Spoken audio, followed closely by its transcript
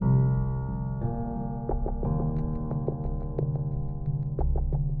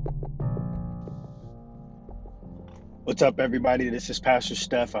What's up, everybody? This is Pastor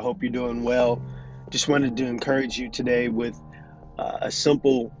Steph. I hope you're doing well. Just wanted to encourage you today with a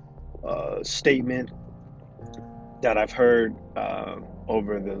simple statement that I've heard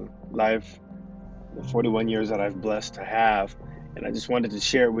over the 41 years that I've blessed to have. And I just wanted to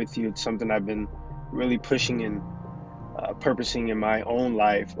share it with you. It's something I've been really pushing and purposing in my own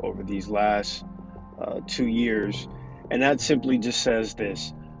life over these last 2 years. And that simply just says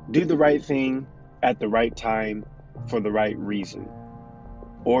this: do the right thing at the right time for the right reason.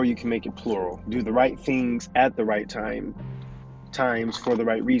 Or you can make it plural. Do the right things at the right times for the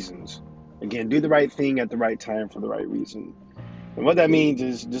right reasons. Again, do the right thing at the right time for the right reason. And what that means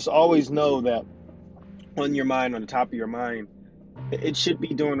is just always know that on your mind, on the top of your mind, it should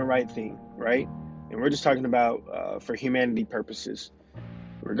be doing the right thing, right? And we're just talking about for humanity purposes.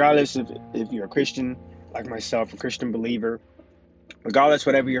 Regardless if you're a Christian like myself, a Christian believer, regardless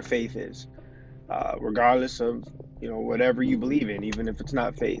whatever your faith is, regardless of whatever you believe in, even if it's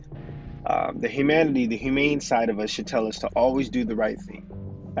not faith. The humane side of us should tell us to always do the right thing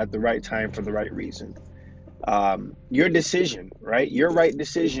at the right time for the right reason. Your decision, right? Your right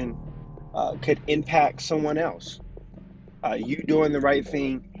decision could impact someone else. You doing the right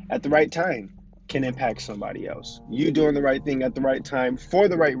thing at the right time can impact somebody else. You doing the right thing at the right time for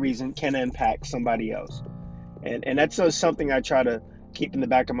the right reason can impact somebody else. And that's something I try to keep in the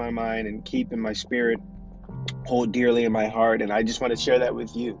back of my mind and keep in my spirit, hold dearly in my heart. And I just want to share that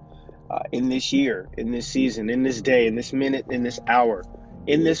with you in this year, in this season, in this day, in this minute, in this hour,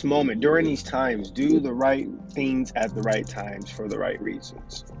 in this moment, during these times. Do the right things at the right times for the right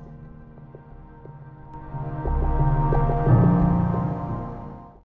reasons.